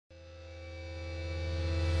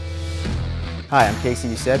Hi, I'm KC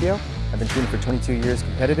Eusebio. I've been shooting for 22 years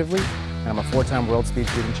competitively, and I'm a 4-time world speed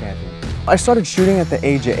shooting champion. I started shooting at the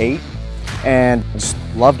age of 8 and just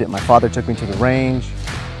loved it. My father took me to the range.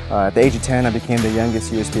 At the age of 10, I became the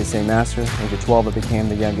youngest USPSA master. At the age of 12, I became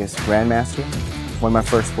the youngest grandmaster. Won my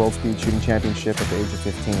first world speed shooting championship at the age of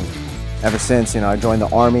 15. Ever since, I joined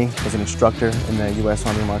the Army as an instructor in the U.S.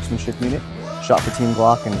 Army Marksmanship Unit, shot for Team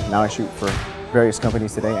Glock, and now I shoot for various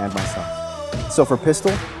companies today and myself. So for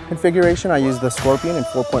pistol configuration, I use the Scorpion in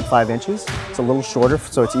 4.5 inches. It's a little shorter,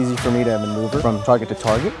 so it's easy for me to maneuver from target to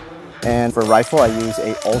target. And for rifle, I use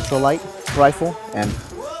a ultralight rifle, and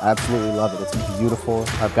I absolutely love it. It's beautiful.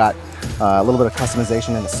 I've got a little bit of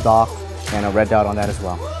customization in the stock and a red dot on that as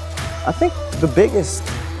well. I think the biggest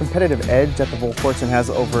competitive edge that the Volquartsen has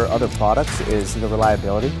over other products is the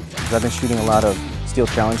reliability. Because I've been shooting a lot of steel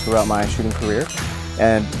challenge throughout my shooting career,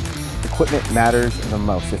 and equipment matters the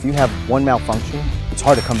most. If you have one malfunction, it's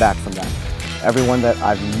hard to come back from that. Everyone that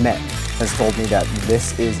I've met has told me that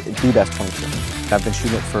this is the best 22. I've been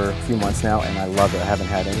shooting it for a few months now, and I love it. I haven't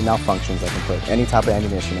had any malfunctions. I can put any type of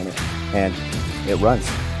ammunition in it, and it runs.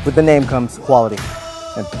 With the name comes quality,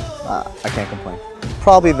 and I can't complain.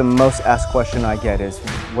 Probably the most asked question I get is,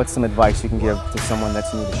 what's some advice you can give to someone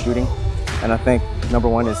that's new to shooting? And I think number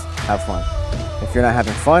one is have fun. If you're not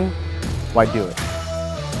having fun, why do it?